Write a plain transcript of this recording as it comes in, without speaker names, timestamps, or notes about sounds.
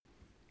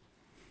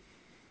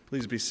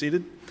Please be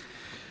seated.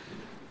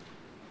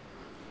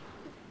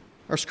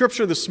 Our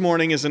scripture this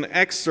morning is an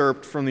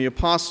excerpt from the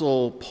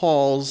Apostle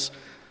Paul's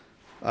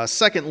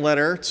second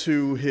letter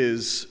to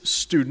his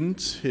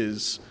student,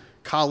 his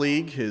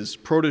colleague, his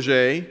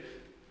protege,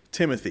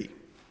 Timothy.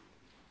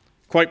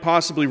 Quite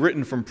possibly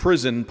written from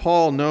prison,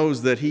 Paul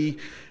knows that he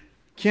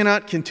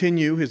cannot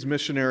continue his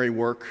missionary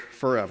work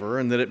forever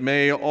and that it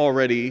may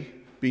already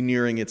be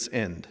nearing its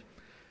end.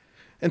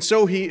 And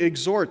so he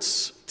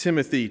exhorts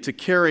Timothy to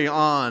carry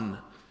on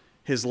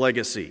his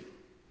legacy.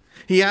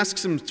 He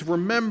asks him to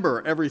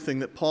remember everything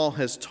that Paul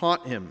has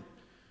taught him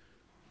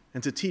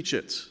and to teach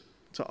it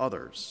to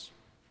others.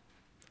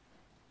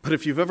 But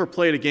if you've ever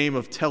played a game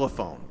of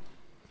telephone,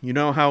 you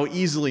know how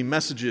easily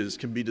messages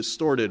can be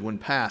distorted when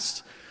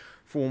passed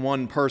from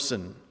one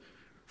person,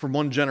 from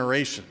one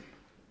generation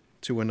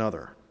to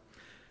another.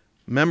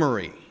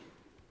 Memory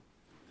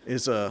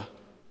is an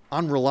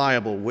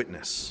unreliable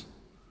witness.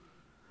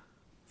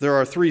 There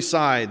are 3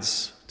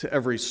 sides to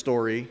every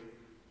story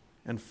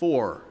and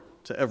 4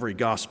 to every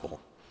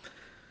gospel.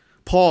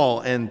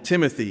 Paul and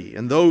Timothy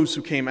and those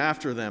who came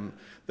after them,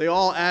 they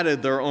all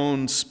added their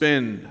own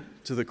spin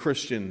to the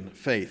Christian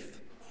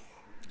faith.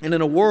 And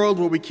in a world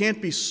where we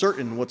can't be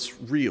certain what's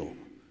real,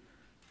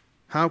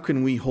 how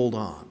can we hold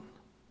on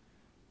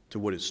to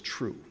what is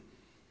true?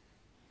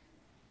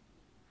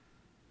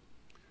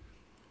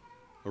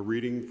 A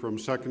reading from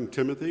 2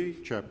 Timothy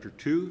chapter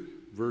 2,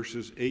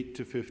 verses 8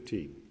 to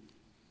 15.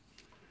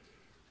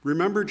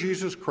 Remember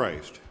Jesus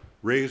Christ,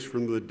 raised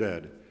from the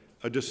dead,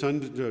 a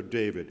descendant of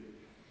David.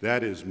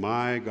 That is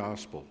my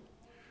gospel,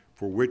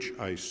 for which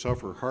I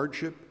suffer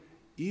hardship,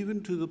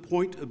 even to the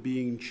point of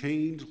being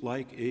chained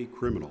like a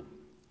criminal.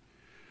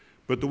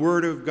 But the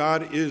word of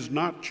God is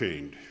not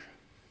chained.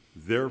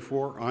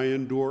 Therefore I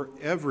endure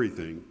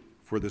everything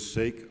for the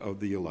sake of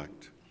the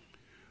elect,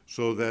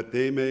 so that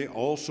they may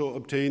also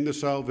obtain the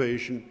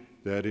salvation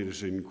that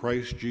is in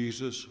Christ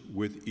Jesus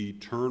with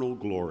eternal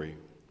glory.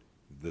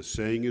 The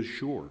saying is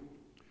sure.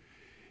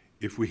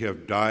 If we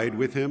have died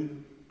with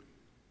him,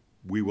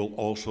 we will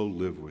also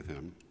live with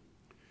him.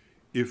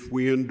 If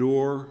we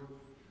endure,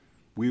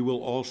 we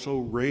will also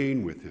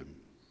reign with him.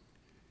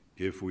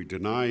 If we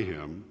deny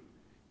him,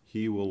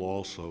 he will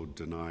also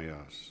deny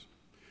us.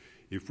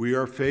 If we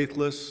are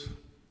faithless,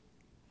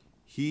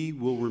 he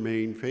will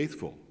remain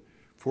faithful,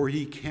 for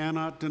he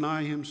cannot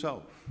deny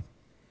himself.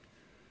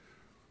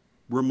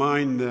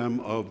 Remind them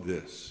of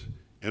this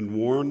and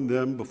warn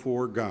them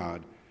before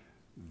God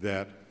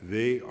that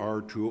they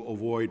are to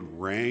avoid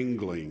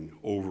wrangling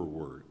over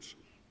words,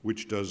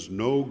 which does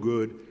no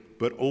good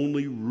but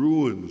only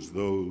ruins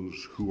those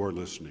who are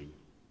listening.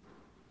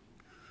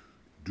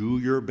 Do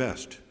your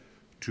best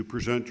to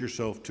present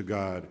yourself to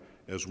God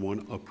as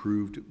one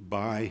approved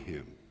by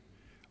him,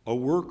 a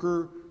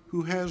worker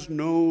who has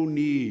no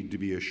need to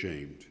be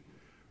ashamed,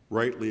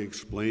 rightly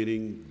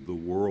explaining the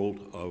world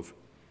of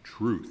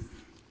truth.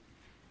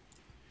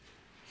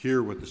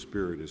 Hear what the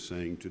Spirit is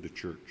saying to the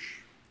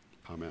church.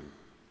 Amen.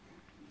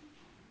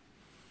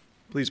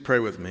 Please pray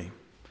with me.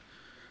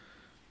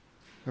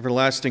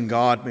 Everlasting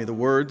God, may the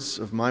words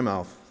of my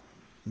mouth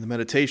and the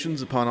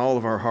meditations upon all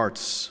of our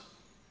hearts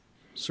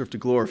serve to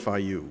glorify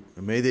you,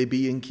 and may they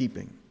be in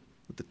keeping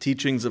with the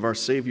teachings of our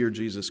Savior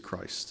Jesus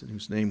Christ, in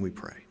whose name we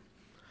pray.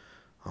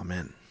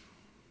 Amen.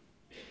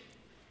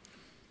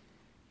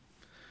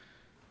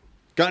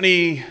 Got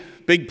any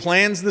big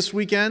plans this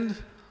weekend?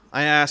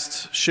 I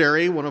asked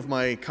Sherry, one of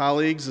my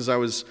colleagues, as I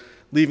was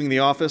leaving the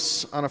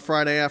office on a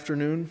Friday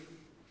afternoon.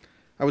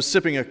 I was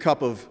sipping a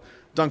cup of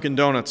Dunkin'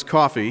 Donuts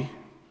coffee,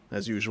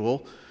 as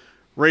usual,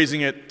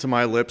 raising it to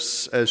my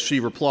lips as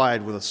she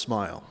replied with a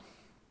smile.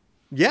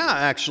 Yeah,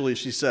 actually,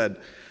 she said,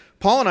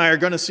 Paul and I are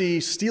going to see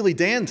Steely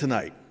Dan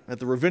tonight at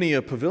the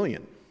Ravinia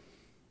Pavilion.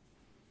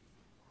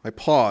 I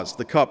paused,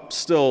 the cup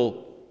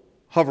still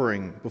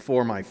hovering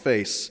before my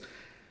face.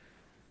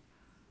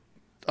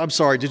 I'm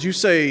sorry, did you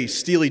say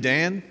Steely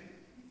Dan?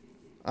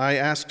 I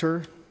asked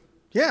her.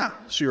 Yeah,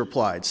 she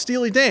replied,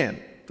 Steely Dan.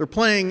 They're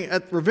playing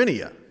at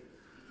Ravinia.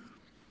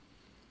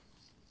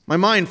 My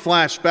mind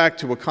flashed back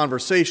to a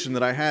conversation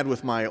that I had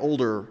with my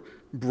older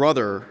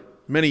brother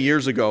many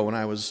years ago when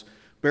I was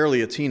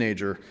barely a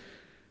teenager.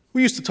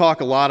 We used to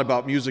talk a lot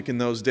about music in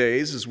those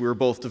days as we were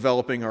both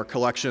developing our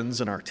collections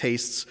and our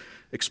tastes,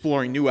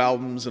 exploring new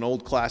albums and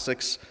old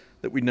classics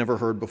that we'd never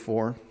heard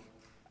before.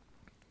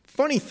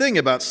 Funny thing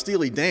about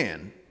Steely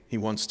Dan, he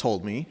once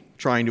told me,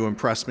 trying to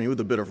impress me with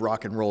a bit of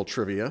rock and roll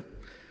trivia,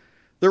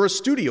 they're a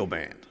studio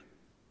band.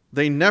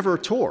 They never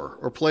tour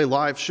or play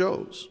live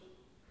shows.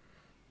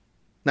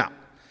 Now,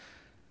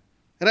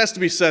 it has to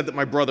be said that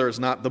my brother is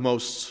not the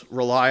most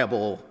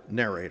reliable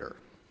narrator.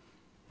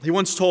 He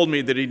once told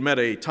me that he'd met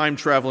a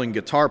time-traveling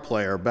guitar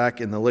player back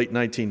in the late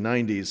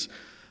 1990s,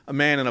 a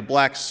man in a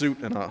black suit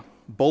and a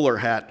bowler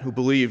hat who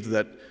believed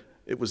that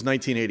it was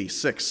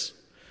 1986.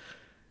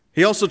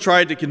 He also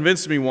tried to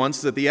convince me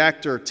once that the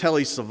actor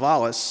Telly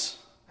Savalas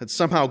had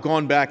somehow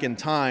gone back in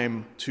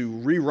time to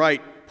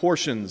rewrite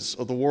portions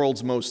of the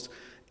world's most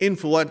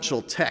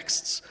influential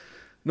texts,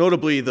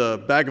 notably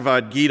the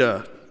Bhagavad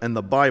Gita and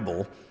the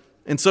Bible,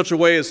 in such a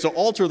way as to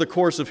alter the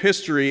course of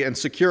history and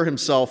secure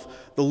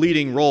himself the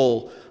leading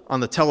role on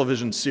the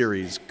television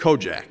series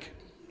Kojak.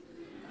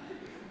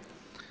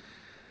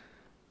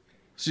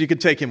 So you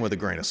could take him with a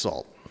grain of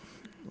salt.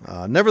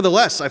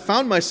 Nevertheless, I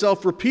found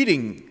myself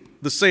repeating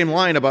the same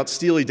line about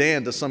Steely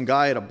Dan to some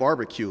guy at a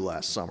barbecue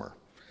last summer.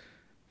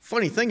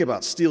 Funny thing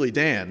about Steely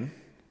Dan,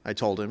 I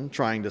told him,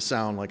 trying to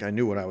sound like I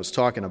knew what I was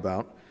talking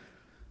about,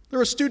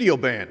 they're a studio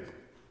band.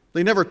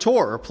 They never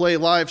tour or play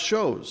live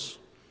shows.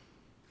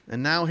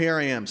 And now here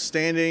I am,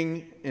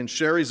 standing in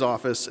Sherry's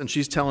office, and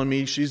she's telling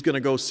me she's going to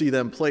go see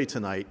them play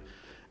tonight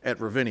at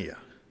Ravinia.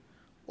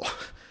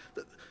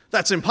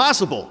 That's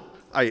impossible,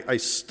 I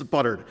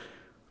sputtered.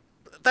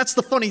 That's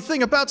the funny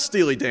thing about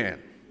Steely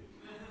Dan.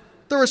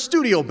 They're a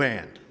studio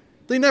band.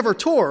 They never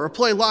tour or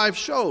play live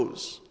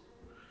shows.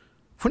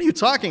 What are you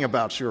talking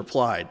about, she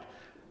replied.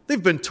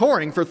 They've been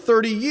touring for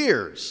 30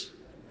 years.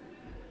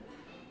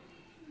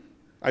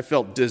 I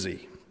felt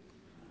dizzy.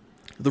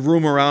 The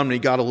room around me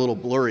got a little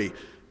blurry.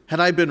 Had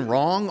I been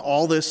wrong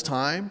all this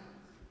time?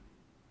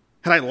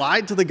 Had I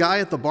lied to the guy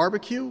at the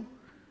barbecue?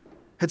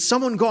 Had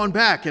someone gone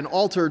back and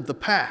altered the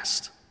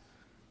past?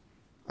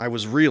 I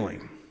was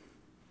reeling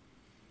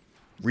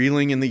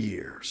in the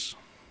years.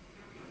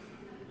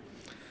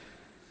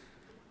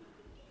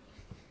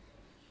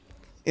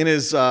 In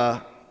his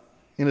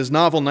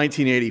novel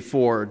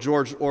 1984,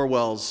 George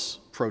Orwell's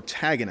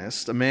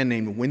protagonist, a man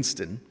named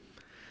Winston,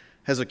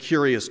 has a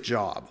curious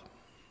job.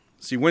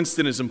 See,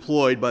 Winston is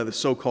employed by the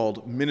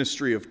so-called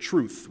Ministry of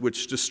Truth,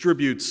 which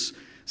distributes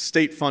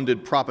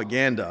state-funded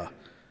propaganda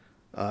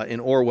in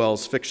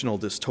Orwell's fictional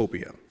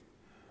dystopia.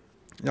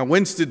 Now,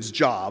 Winston's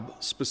job,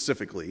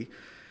 specifically,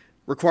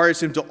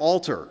 requires him to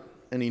alter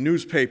any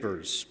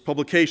newspapers,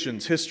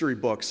 publications, history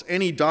books,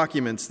 any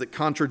documents that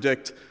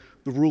contradict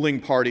the ruling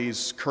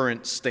party's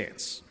current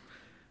stance.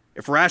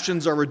 If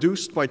rations are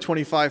reduced by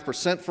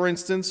 25%, for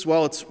instance,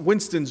 well, it's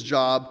Winston's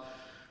job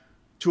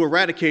to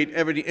eradicate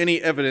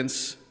any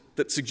evidence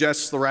that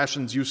suggests the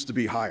rations used to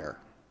be higher.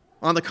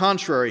 On the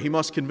contrary, he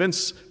must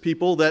convince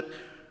people that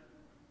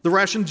the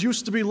rations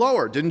used to be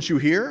lower. Didn't you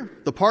hear?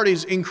 The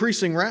party's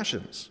increasing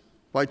rations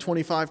by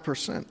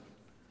 25%.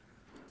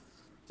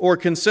 Or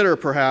consider,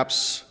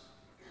 perhaps,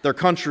 their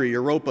country,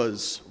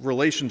 Europa's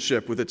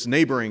relationship with its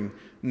neighboring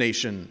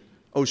nation,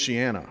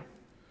 Oceania.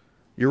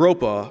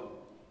 Europa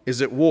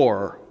is at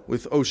war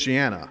with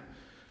Oceania.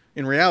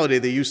 In reality,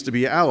 they used to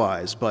be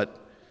allies, but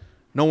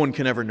no one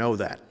can ever know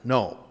that.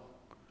 No.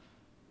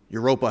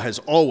 Europa has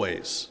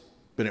always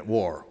been at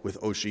war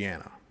with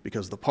Oceania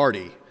because the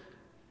party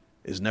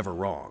is never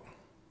wrong.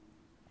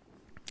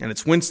 And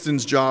it's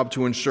Winston's job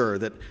to ensure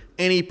that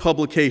any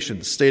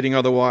publications stating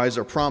otherwise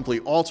are promptly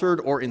altered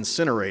or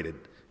incinerated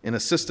in a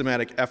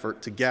systematic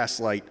effort to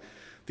gaslight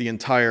the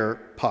entire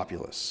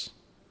populace.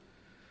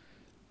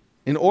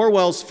 In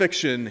Orwell's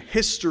fiction,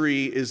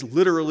 history is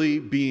literally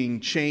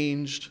being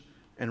changed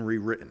and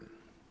rewritten.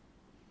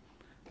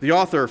 The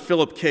author,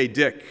 Philip K.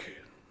 Dick,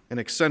 an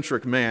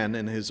eccentric man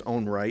in his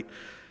own right,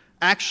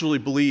 actually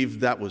believed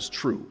that was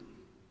true.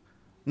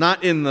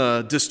 Not in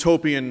the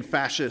dystopian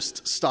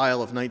fascist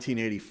style of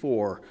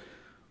 1984,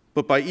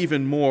 but by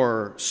even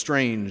more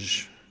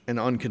strange and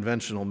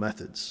unconventional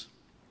methods.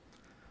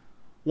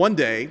 One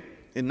day,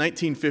 in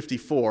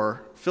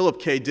 1954, Philip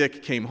K.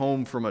 Dick came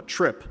home from a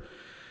trip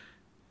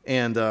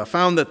and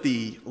found that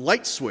the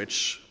light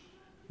switch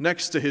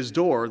next to his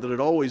door that had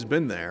always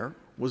been there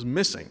was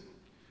missing.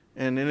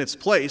 And in its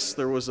place,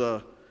 there was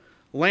a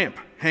lamp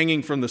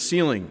hanging from the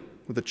ceiling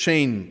with a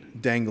chain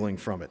dangling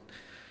from it.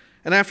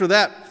 And after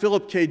that,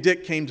 Philip K.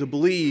 Dick came to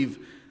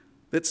believe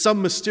that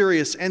some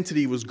mysterious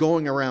entity was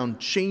going around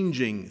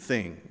changing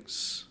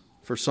things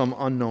for some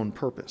unknown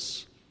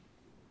purpose.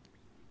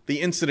 The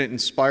incident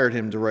inspired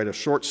him to write a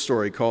short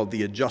story called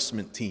The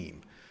Adjustment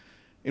Team,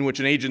 in which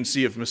an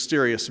agency of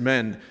mysterious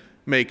men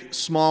make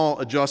small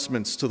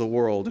adjustments to the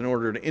world in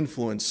order to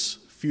influence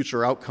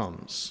future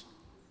outcomes,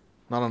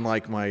 not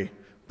unlike my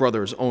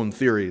brother's own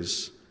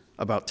theories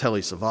about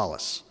Telly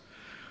Savalas.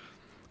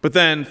 But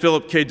then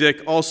Philip K.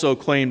 Dick also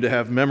claimed to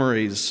have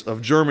memories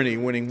of Germany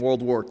winning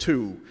World War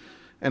II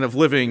and of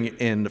living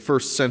in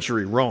first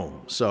century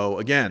Rome. So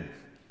again,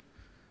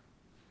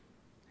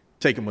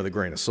 take him with a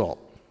grain of salt.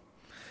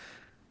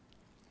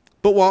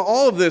 But while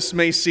all of this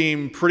may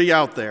seem pretty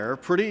out there,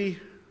 pretty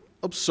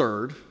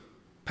absurd,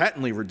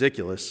 patently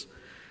ridiculous,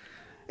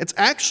 it's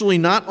actually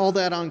not all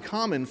that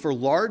uncommon for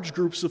large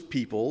groups of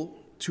people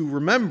to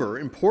remember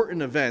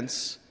important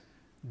events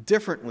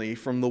differently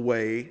from the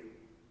way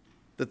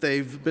that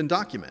they've been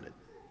documented.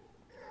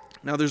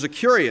 Now, there's a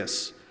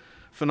curious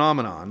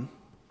phenomenon,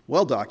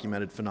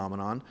 well-documented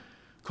phenomenon,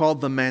 called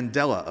the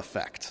Mandela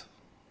effect,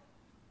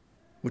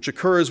 which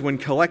occurs when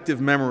collective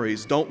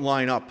memories don't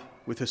line up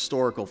with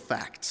historical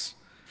facts.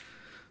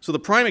 So the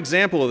prime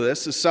example of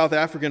this is South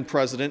African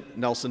President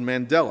Nelson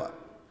Mandela.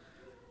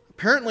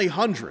 Apparently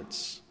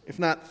hundreds, if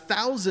not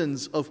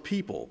thousands of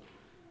people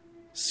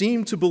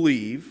seem to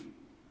believe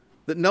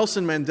that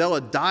Nelson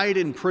Mandela died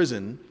in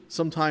prison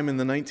sometime in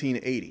the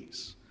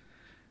 1980s.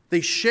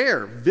 They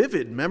share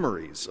vivid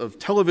memories of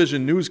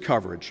television news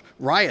coverage,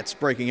 riots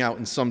breaking out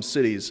in some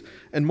cities,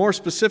 and more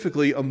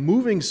specifically, a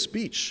moving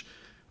speech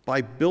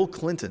by Bill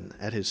Clinton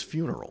at his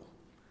funeral.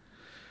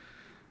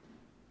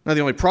 Now,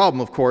 the only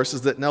problem, of course,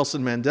 is that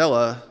Nelson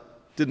Mandela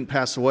didn't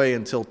pass away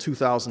until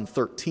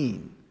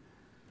 2013,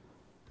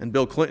 and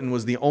Bill Clinton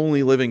was the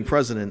only living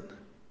president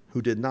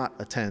who did not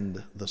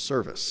attend the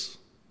service.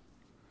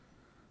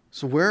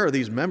 So where are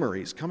these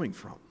memories coming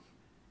from?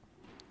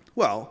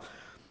 Well,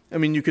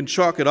 you can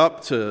chalk it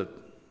up to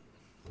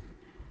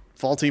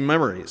faulty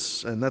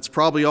memories, and that's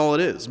probably all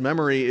it is.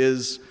 Memory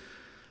is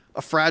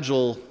a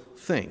fragile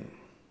thing.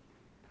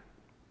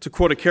 To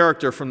quote a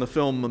character from the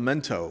film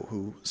Memento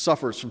who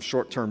suffers from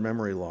short-term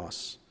memory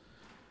loss,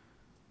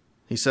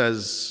 he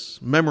says,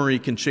 "Memory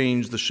can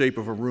change the shape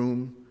of a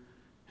room,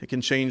 it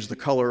can change the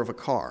color of a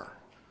car,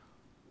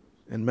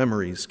 and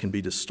memories can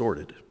be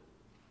distorted.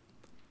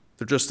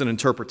 They're just an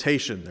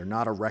interpretation, they're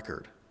not a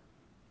record,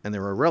 and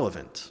they're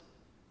irrelevant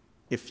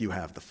if you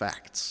have the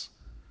facts."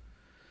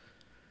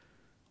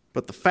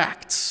 But the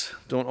facts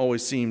don't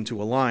always seem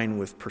to align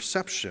with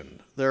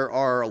perception. There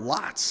are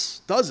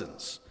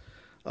dozens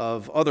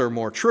of other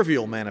more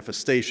trivial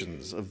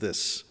manifestations of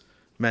this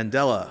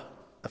Mandela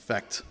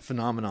effect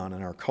phenomenon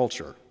in our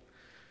culture.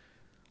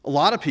 A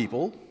lot of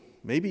people,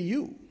 maybe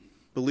you,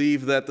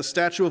 believe that the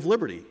Statue of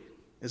Liberty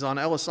is on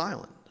Ellis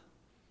Island,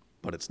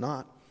 but it's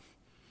not.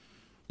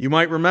 You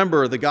might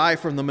remember the guy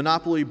from the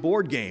Monopoly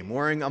board game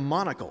wearing a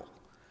monocle,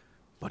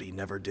 but he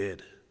never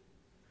did.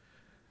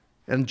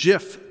 And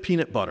Jif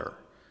peanut butter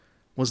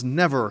was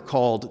never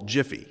called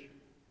Jiffy,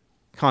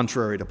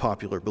 contrary to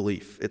popular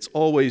belief. It's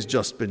always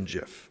just been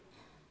Jif.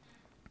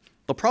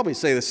 They'll probably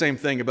say the same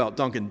thing about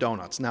Dunkin'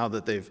 Donuts now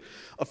that they've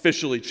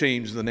officially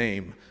changed the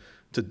name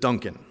to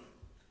Dunkin',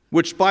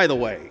 which, by the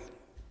way,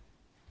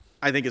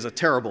 I think is a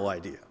terrible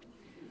idea.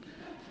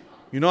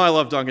 You know I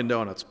love Dunkin'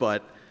 Donuts,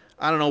 but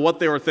I don't know what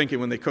they were thinking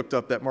when they cooked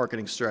up that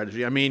marketing strategy.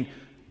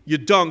 You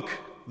dunk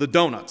the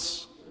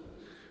donuts.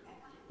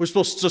 We're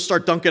supposed to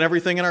start dunking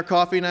everything in our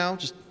coffee now?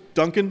 Just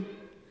dunking?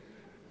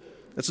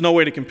 That's no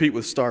way to compete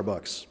with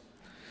Starbucks.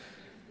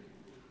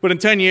 But in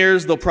 10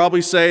 years, they'll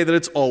probably say that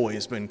it's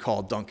always been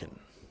called Dunkin'.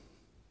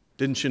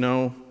 Didn't you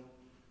know?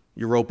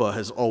 Europa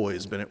has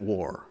always been at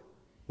war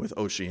with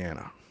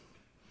Oceania.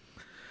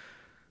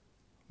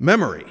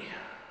 Memory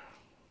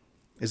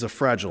is a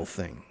fragile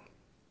thing.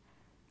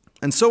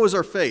 And so is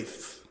our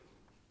faith,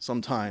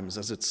 sometimes,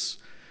 as it's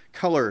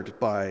colored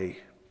by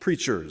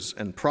preachers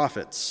and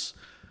prophets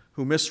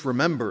who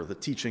misremember the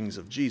teachings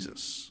of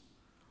Jesus.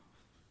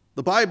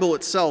 The Bible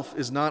itself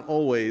is not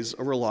always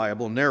a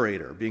reliable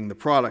narrator, being the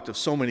product of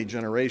so many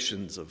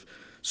generations of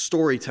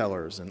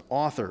storytellers and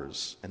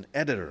authors and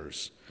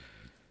editors.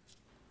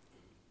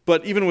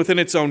 But even within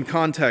its own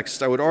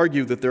context, I would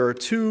argue that there are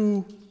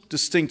two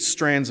distinct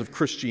strands of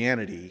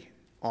Christianity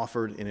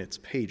offered in its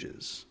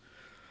pages.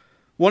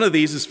 One of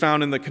these is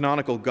found in the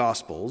canonical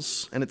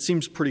Gospels, and it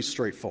seems pretty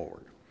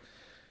straightforward.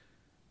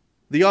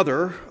 The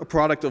other, a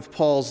product of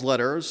Paul's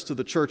letters to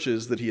the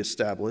churches that he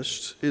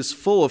established, is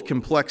full of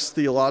complex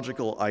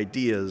theological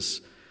ideas.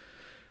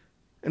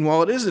 And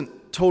while it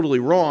isn't totally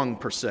wrong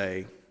per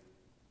se,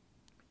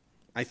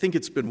 I think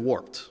it's been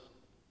warped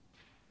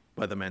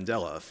by the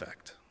Mandela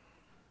effect.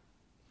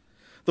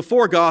 The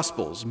four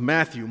Gospels,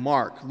 Matthew,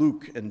 Mark,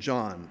 Luke, and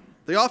John,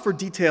 they offer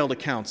detailed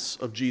accounts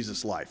of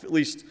Jesus' life, at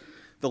least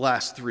the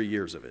last 3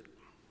 years of it.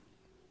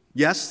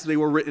 Yes, they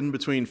were written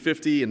between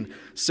 50 and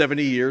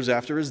 70 years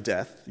after his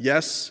death.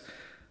 Yes,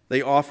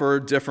 they offer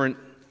different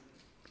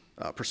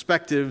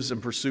perspectives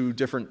and pursue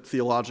different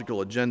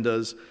theological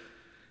agendas.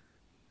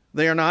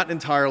 They are not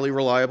entirely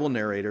reliable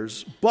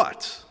narrators,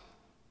 but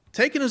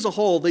taken as a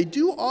whole, they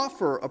do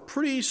offer a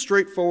pretty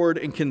straightforward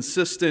and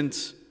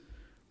consistent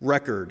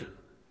record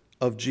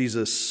of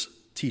Jesus'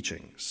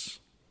 teachings.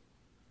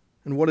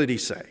 And what did he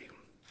say?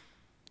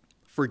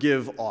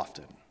 Forgive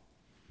often.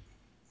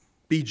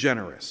 Be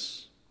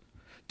generous.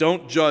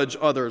 Don't judge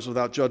others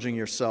without judging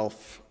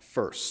yourself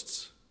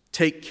first.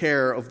 Take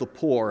care of the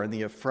poor and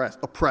the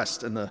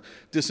oppressed and the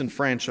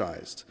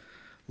disenfranchised.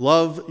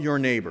 Love your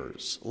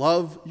neighbors.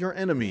 Love your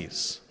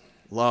enemies.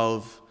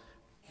 Love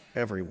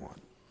everyone.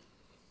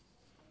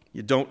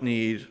 You don't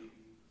need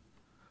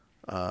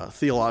a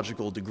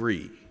theological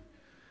degree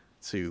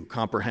to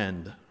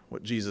comprehend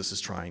what Jesus is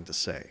trying to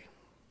say.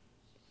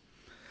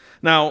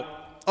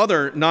 Now,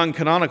 other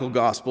non-canonical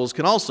Gospels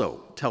can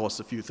also tell us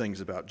a few things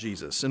about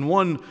Jesus. In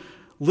one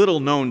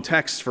little-known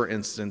text, for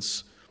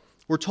instance,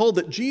 we're told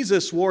that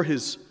Jesus wore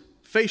his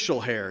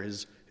facial hair,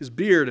 his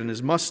beard and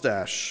his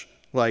mustache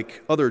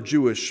like other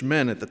Jewish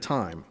men at the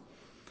time,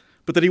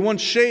 but that he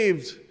once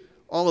shaved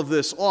all of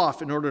this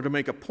off in order to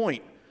make a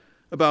point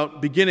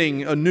about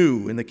beginning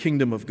anew in the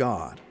kingdom of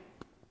God.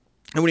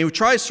 And when he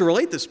tries to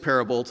relate this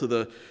parable to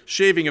the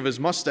shaving of his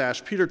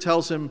mustache, Peter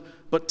tells him,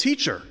 "But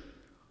teacher,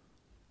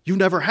 you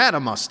never had a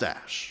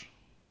mustache."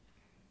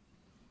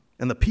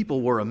 And the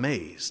people were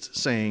amazed,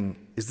 saying,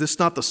 "Is this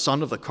not the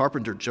son of the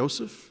carpenter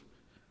Joseph?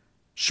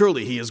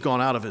 Surely he has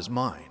gone out of his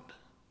mind."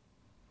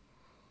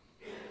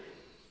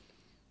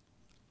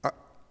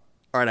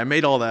 All right, I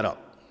made all that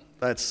up.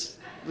 There's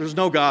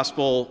no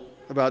gospel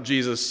about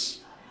Jesus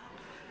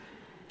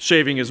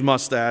shaving his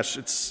mustache.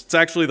 It's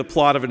actually the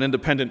plot of an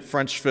independent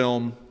French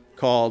film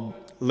called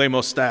Les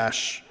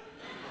Moustaches,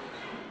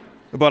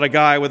 about a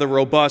guy with a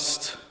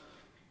robust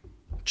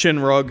lip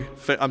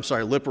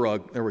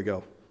rug, there we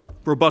go.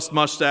 Robust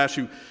mustache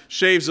who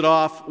shaves it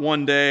off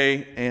one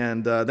day,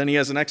 and then he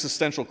has an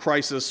existential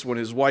crisis when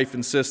his wife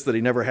insists that he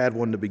never had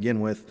one to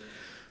begin with.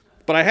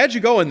 But I had you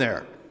going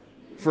there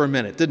for a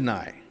minute, didn't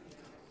I?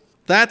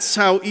 That's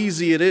how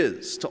easy it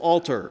is to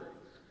alter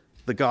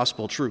the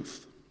gospel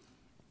truth.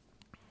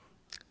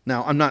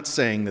 Now, I'm not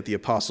saying that the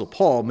Apostle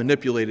Paul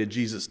manipulated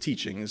Jesus'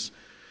 teachings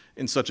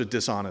in such a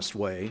dishonest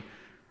way,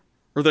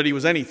 or that he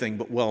was anything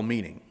but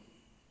well-meaning.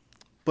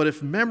 But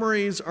if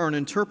memories are an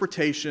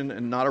interpretation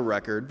and not a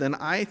record, then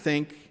I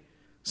think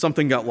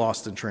something got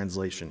lost in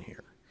translation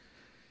here.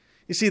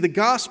 You see, the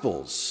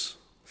Gospels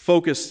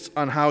focused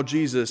on how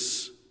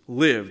Jesus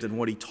lived and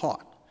what he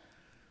taught.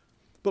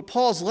 But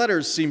Paul's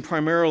letters seem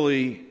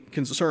primarily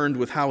concerned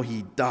with how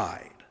he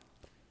died.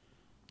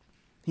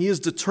 He is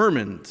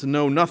determined to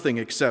know nothing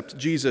except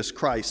Jesus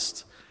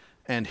Christ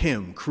and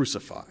him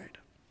crucified.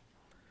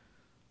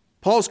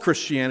 Paul's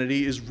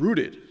Christianity is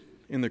rooted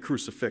in the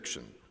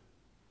crucifixion.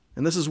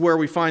 And this is where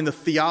we find the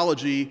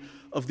theology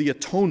of the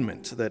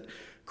atonement, that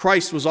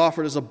Christ was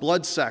offered as a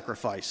blood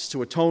sacrifice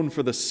to atone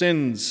for the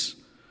sins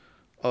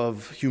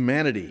of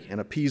humanity and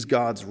appease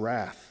God's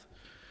wrath.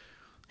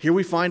 Here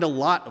we find a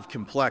lot of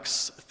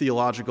complex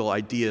theological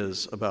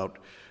ideas about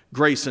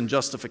grace and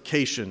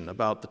justification,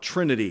 about the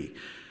Trinity.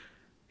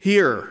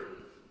 Here,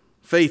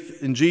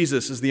 faith in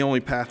Jesus is the only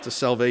path to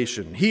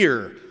salvation.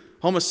 Here,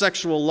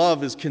 homosexual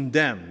love is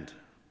condemned.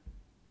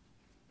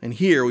 And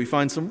here we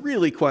find some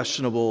really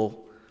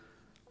questionable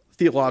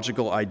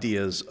theological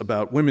ideas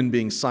about women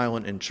being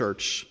silent in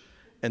church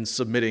and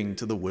submitting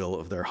to the will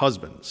of their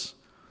husbands.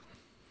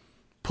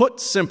 Put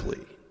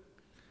simply,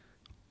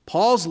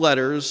 Paul's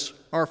letters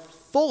are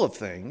full of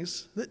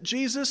things that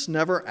Jesus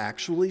never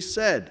actually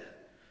said.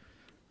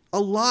 A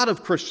lot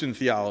of Christian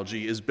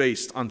theology is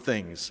based on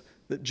things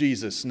that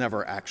Jesus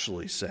never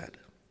actually said.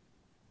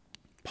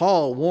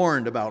 Paul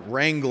warned about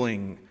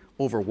wrangling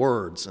over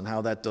words and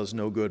how that does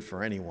no good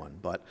for anyone,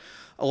 but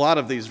a lot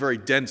of these very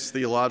dense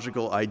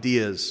theological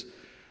ideas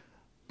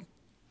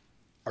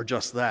are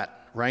just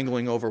that,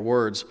 wrangling over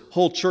words.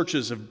 Whole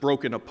churches have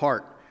broken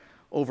apart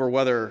over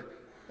whether,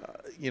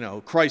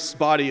 Christ's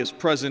body is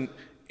present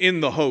in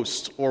the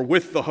host or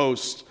with the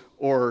host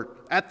or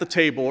at the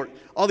table, or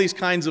all these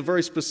kinds of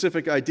very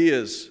specific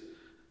ideas.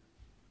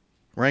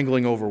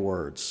 Wrangling over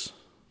words,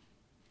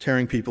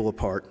 tearing people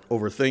apart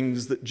over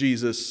things that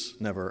Jesus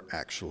never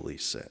actually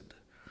said.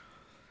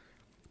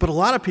 But a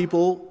lot of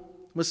people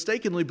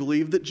mistakenly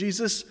believe that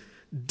Jesus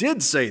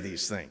did say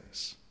these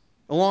things,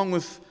 along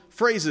with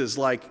phrases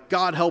like,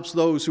 God helps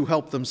those who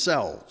help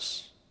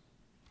themselves.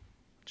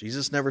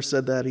 Jesus never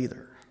said that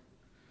either,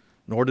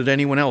 nor did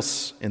anyone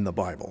else in the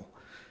Bible.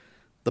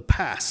 The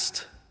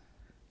past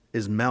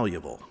is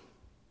malleable.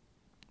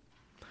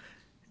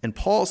 And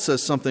Paul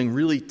says something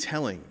really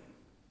telling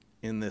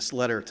in this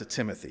letter to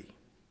Timothy,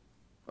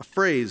 a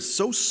phrase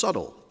so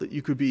subtle that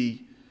you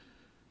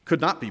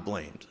could not be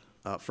blamed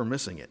for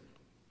missing it.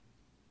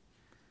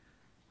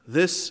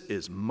 This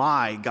is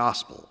my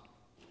gospel,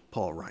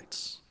 Paul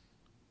writes.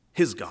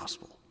 His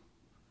gospel.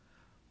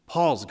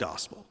 Paul's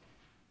gospel.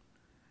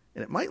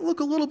 And it might look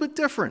a little bit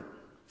different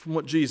from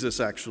what Jesus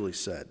actually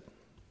said,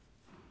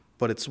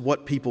 but it's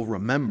what people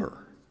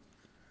remember.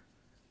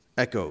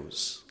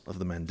 Echoes of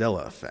the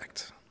Mandela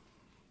effect.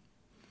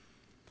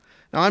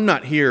 Now, I'm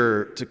not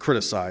here to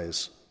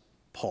criticize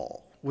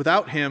Paul.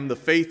 Without him, the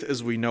faith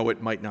as we know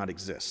it might not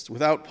exist.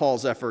 Without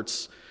Paul's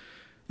efforts,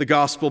 the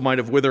gospel might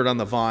have withered on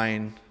the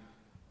vine,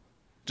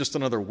 just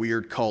another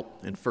weird cult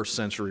in first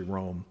century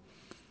Rome.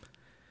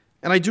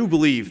 And I do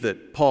believe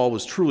that Paul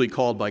was truly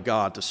called by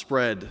God to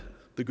spread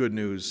the good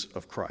news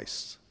of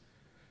Christ.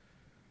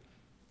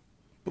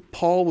 But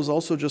Paul was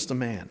also just a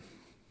man.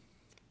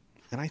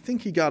 And I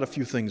think he got a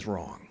few things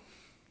wrong.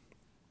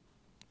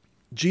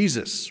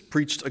 Jesus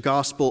preached a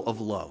gospel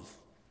of love,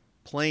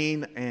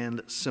 plain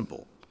and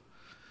simple.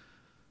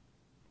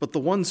 But the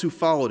ones who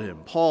followed him,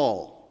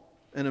 Paul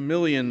and a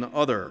million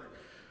other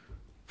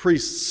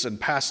priests and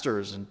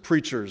pastors and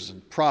preachers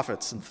and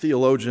prophets and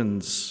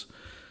theologians,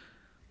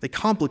 they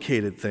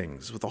complicated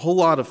things with a whole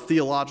lot of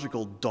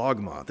theological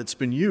dogma that's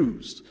been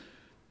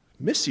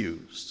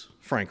misused,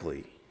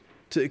 frankly,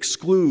 to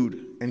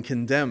exclude and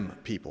condemn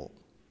people.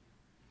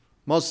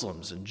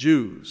 Muslims and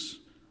Jews,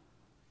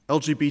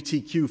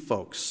 LGBTQ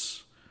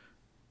folks,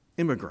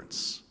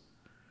 immigrants.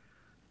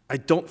 I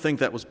don't think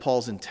that was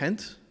Paul's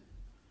intent.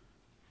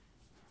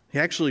 He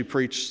actually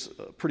preached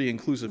a pretty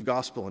inclusive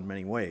gospel in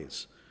many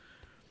ways.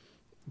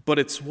 But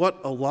it's what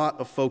a lot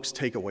of folks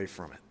take away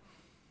from it.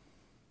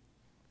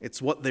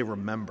 It's what they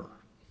remember.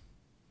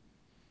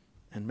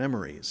 And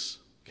memories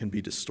can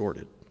be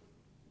distorted.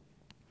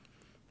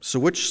 So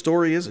which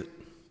story is it?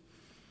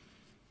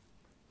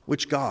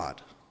 Which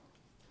God?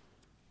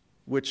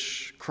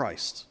 Which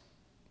Christ?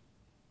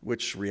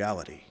 which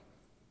reality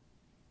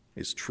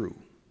is true.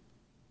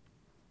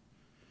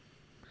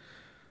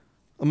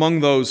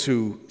 Among those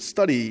who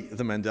study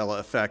the Mandela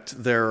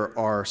effect, there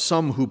are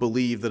some who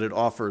believe that it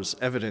offers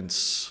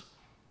evidence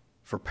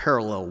for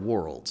parallel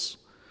worlds,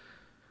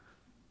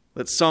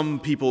 that some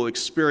people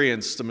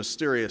experienced a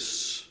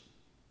mysterious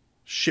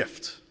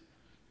shift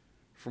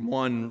from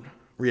one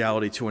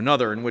reality to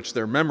another in which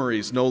their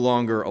memories no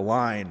longer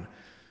align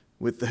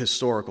with the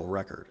historical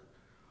record.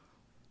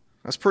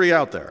 That's pretty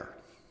out there.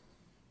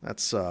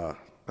 That's a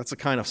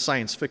kind of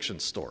science fiction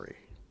story.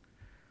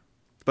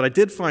 But I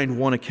did find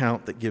one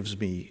account that gives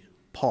me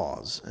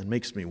pause and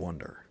makes me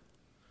wonder.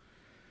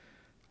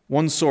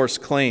 One source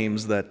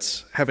claims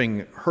that,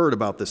 having heard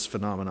about this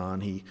phenomenon,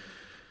 he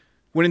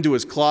went into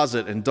his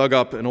closet and dug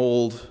up an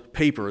old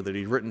paper that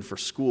he'd written for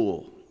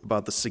school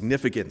about the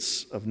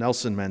significance of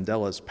Nelson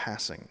Mandela's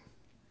passing.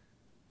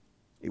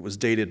 It was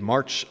dated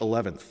March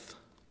 11th,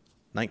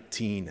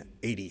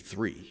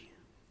 1983.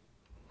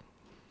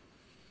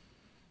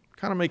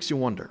 Kind of makes you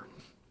wonder.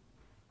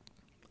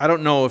 I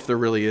don't know if there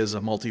really is a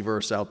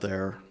multiverse out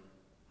there,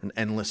 an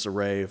endless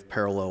array of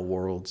parallel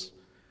worlds.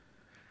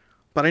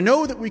 But I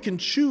know that we can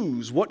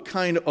choose what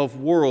kind of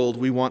world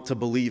we want to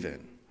believe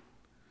in.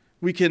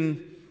 We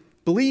can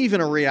believe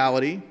in a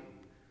reality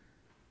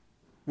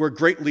where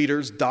great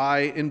leaders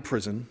die in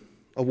prison,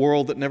 a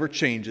world that never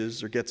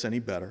changes or gets any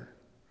better.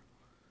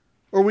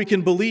 Or we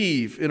can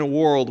believe in a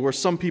world where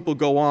some people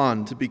go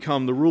on to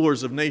become the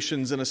rulers of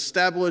nations and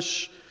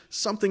establish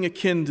something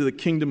akin to the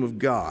kingdom of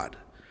God,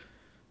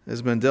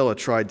 as Mandela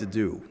tried to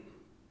do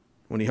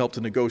when he helped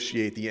to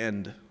negotiate the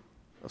end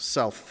of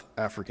South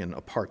African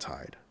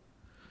apartheid.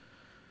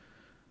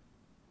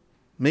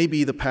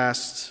 Maybe the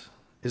past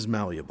is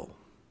malleable.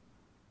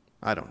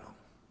 I don't know.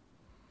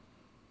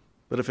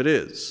 But if it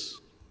is,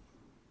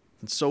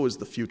 then so is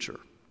the future.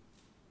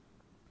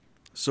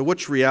 So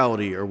which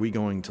reality are we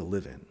going to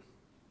live in?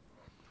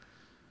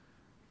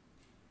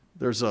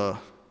 There's a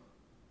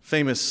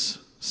famous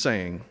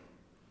saying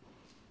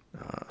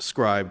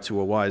ascribed to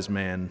a wise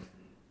man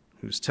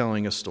who's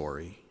telling a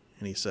story,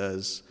 and he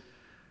says,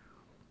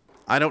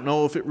 "I don't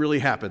know if it really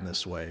happened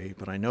this way,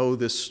 but I know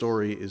this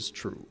story is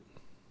true."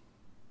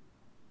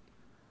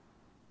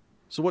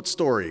 So what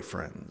story,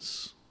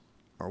 friends,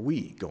 are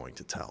we going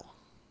to tell?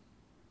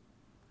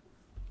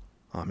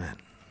 Amen.